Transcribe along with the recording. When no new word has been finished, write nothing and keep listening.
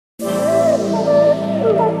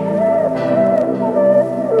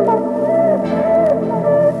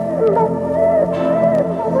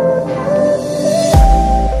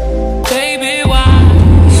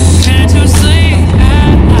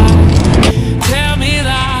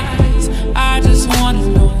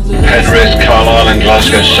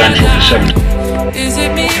Glasgow Central for 7.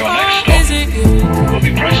 Your next stop will be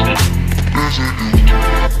Preston.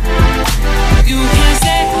 You can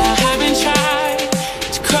say I haven't tried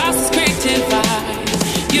to cross this great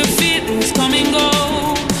divide. Your feelings come and go,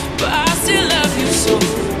 but I still love you so.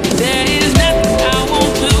 There is nothing I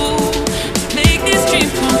won't do to make this dream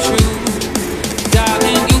come true.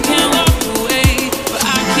 Darling, you can walk away, but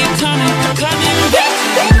I keep coming back to you.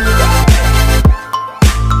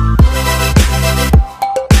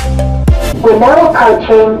 We're now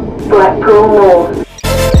approaching Blackpool North.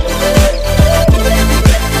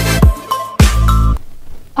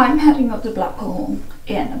 I'm heading up to Blackpool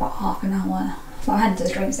in about half an hour. Well, I'm heading to the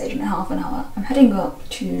train station in half an hour. I'm heading up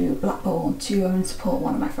to Blackpool to go and support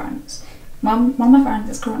one of my friends. One of my friends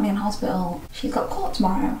is currently in hospital. She's got court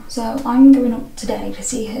tomorrow, so I'm going up today to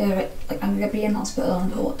see her. Like, I'm going to be in hospital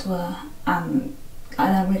and talk to her, and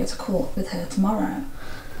then I'm going to go to court with her tomorrow.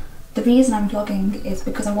 The reason I'm vlogging is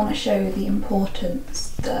because I want to show the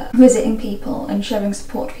importance that visiting people and showing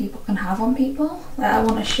support people can have on people. Like, I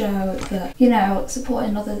want to show that, you know,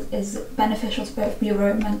 supporting others is beneficial to both your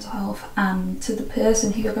own mental health and to the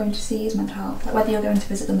person who you're going to see's mental health. Like, whether you're going to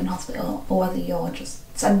visit them in hospital or whether you're just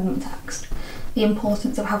sending them a text. The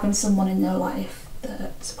importance of having someone in your life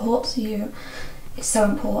that supports you is so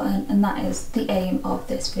important, and that is the aim of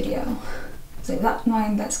this video. So with that in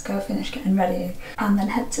mind, let's go finish getting ready and then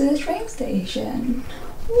head to the train station.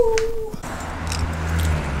 Woo.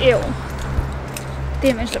 Ew. The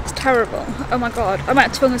image looks terrible. Oh my god, I might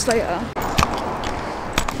have to film this later.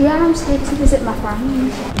 Yeah, I'm just here to visit my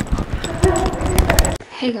friend.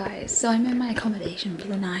 Hey guys, so I'm in my accommodation for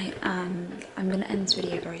the night and I'm going to end this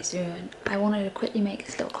video very soon. I wanted to quickly make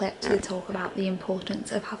this little clip to talk about the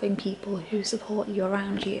importance of having people who support you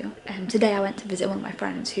around you. Today I went to visit one of my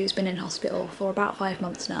friends who's been in hospital for about 5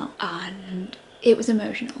 months now, and it was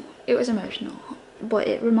emotional. It was emotional, but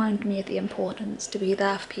it reminded me of the importance to be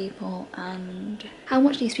there for people and how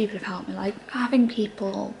much these people have helped me. Like, having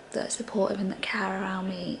people that are supportive and that care around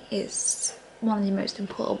me is one of the most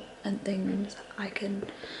important things I can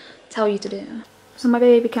tell you to do. So my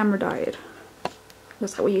baby camera died.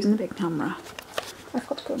 Looks like we're using the big camera. I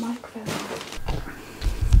forgot to put a microphone on.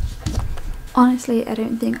 Honestly, I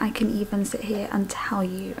don't think I can even sit here and tell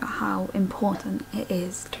you how important it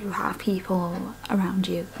is to have people around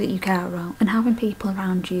you that you care about, and having people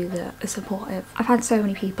around you that are supportive. I've had so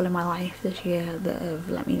many people in my life this year that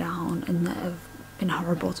have let me down and that have been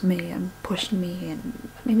horrible to me and pushed me and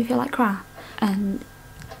made me feel like crap. And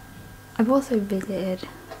I've also visited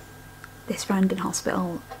this friend in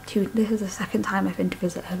hospital. This is the second time I've been to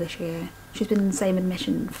visit her this year. She's been in the same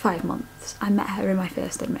admission for 5 months. I met her in my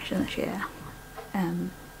first admission this year.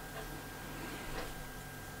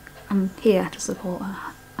 I'm here to support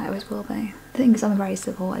her. I always will be. The thing is, I'm a very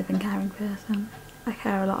supportive and caring person. I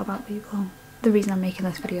care a lot about people. The reason I'm making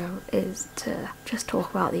this video is to just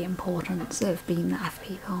talk about the importance of being there for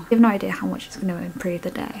people. You have no idea how much it's going to improve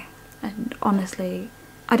the day. And honestly,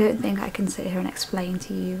 I don't think I can sit here and explain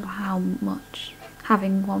to you how much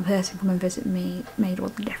having one person come and visit me made all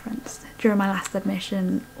the difference. During my last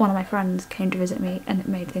admission, one of my friends came to visit me and it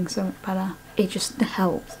made things so much better. It just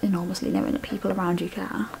helps enormously knowing that people around you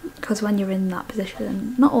care. Because when you're in that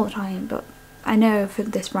position, not all the time, but I know for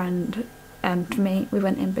this friend and for me, we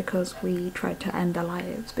went in because we tried to end our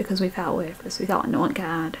lives, because we felt worthless, we thought no one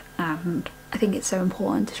cared, and I think it's so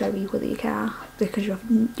important to show people that you care, because you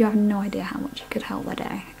have no idea how much you could help their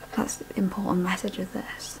day. That's the important message of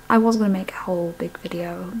this. I was going to make a whole big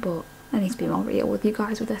video, but I need to be more real with you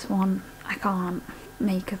guys with this one. I can't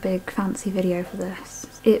make a big fancy video for this.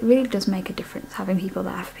 It really does make a difference having people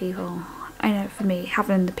there for people. I know for me,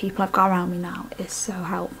 having the people I've got around me now is so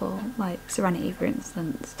helpful, like Serenity for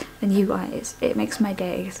instance, and you guys. It makes my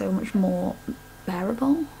day so much more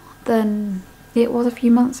bearable than it was a few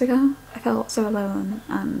months ago. I felt so alone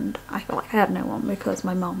and I felt like I had no one because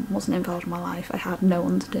my mum wasn't involved in my life. I had no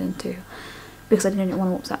one to turn to because I didn't want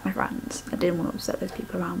to upset my friends. I didn't want to upset those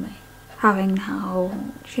people around me. Having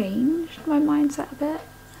now changed my mindset a bit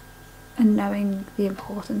and knowing the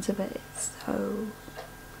importance of it is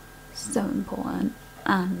so important.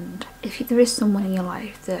 And if there is someone in your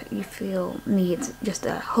life that you feel needs just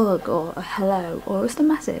a hug or a hello or just a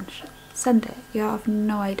message, send it. You have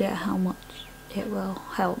no idea how much it will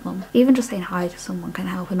help them. Even just saying hi to someone can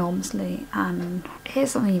help enormously. And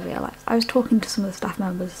here's something you realise. I was talking to some of the staff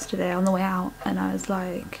members today on the way out and I was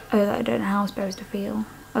like, oh, I don't know how I'm supposed to feel.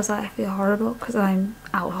 I was like, I feel horrible because I'm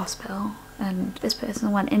out of hospital and this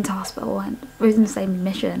person went into hospital and was in the same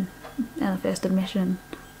admission, in the first admission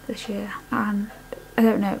this year, and I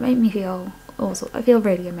don't know, it made me feel also I feel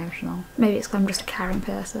really emotional. Maybe it's because I'm just a caring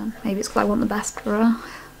person. Maybe it's because I want the best for her.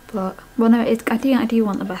 But, well no, I do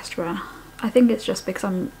want the best for her. I think it's just because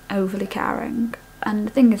I'm overly caring. And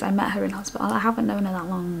the thing is, I met her in hospital. I haven't known her that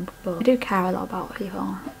long, but I do care a lot about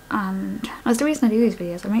people. And that's the reason I do these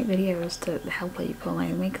videos. I make videos to help people.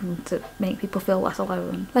 I make them to make people feel less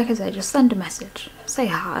alone. Like I said, just send a message, say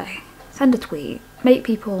hi, send a tweet, make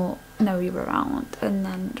people know you're around, and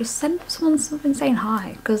then just send someone something saying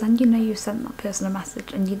hi, because then you know you sent that person a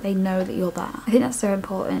message and they know that you're there. I think that's so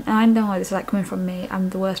important. And I know this is like coming from me, I'm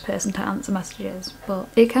the worst person to answer messages, but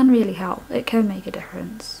it can really help. It can make a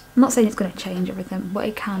difference. I'm not saying it's going to change everything, but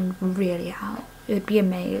it can really help. You'd be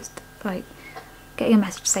amazed. Like, getting a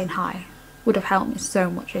message saying hi would have helped me so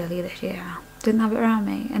much earlier this year. Didn't have it around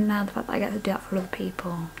me, and now the fact that I get to do that for other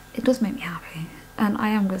people, it does make me happy. And I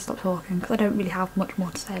am going to stop talking because I don't really have much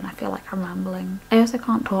more to say and I feel like I'm rambling. I also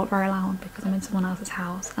can't talk very loud because I'm in someone else's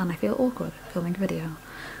house and I feel awkward filming a video.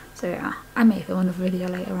 So yeah, I may film another video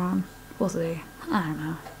later on. We'll see. I don't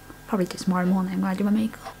know. Probably do tomorrow morning when I do my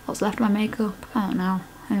makeup. What's left of my makeup? I don't know.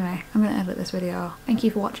 Anyway, I'm going to edit this video. Thank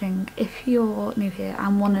you for watching. If you're new here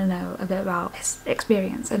and want to know a bit about this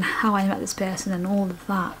experience and how I met this person and all of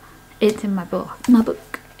that, it's in my book. My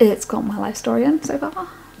book, it's got my life story in so far.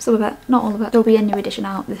 Some of it, not all of it. There'll be a new edition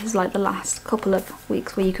out. This is like the last couple of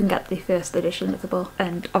weeks where you can get the first edition of the book.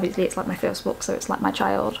 And obviously it's like my first book, so it's like my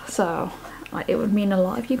child. So like it would mean a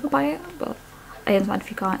lot if you could buy it, but I understand if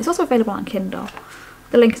you can't. It's also available on Kindle.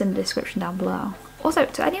 The link is in the description down below. Also,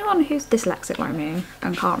 to anyone who's dyslexic like me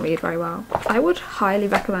and can't read very well, I would highly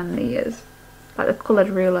recommend these. Like the coloured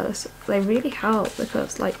rulers, they really help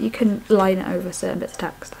because like you can line it over certain bits of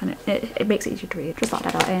text and it makes it easier to read. Just like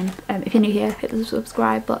that in. If you're new here, hit the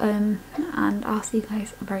subscribe button and I'll see you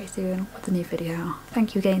guys very soon with a new video.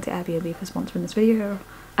 Thank you again to Airbnb for sponsoring this video.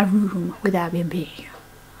 A room with Airbnb.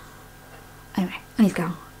 Anyway, I need to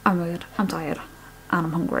go. I'm weird, I'm tired, and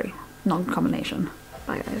I'm hungry. Not a combination.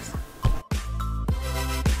 Bye guys.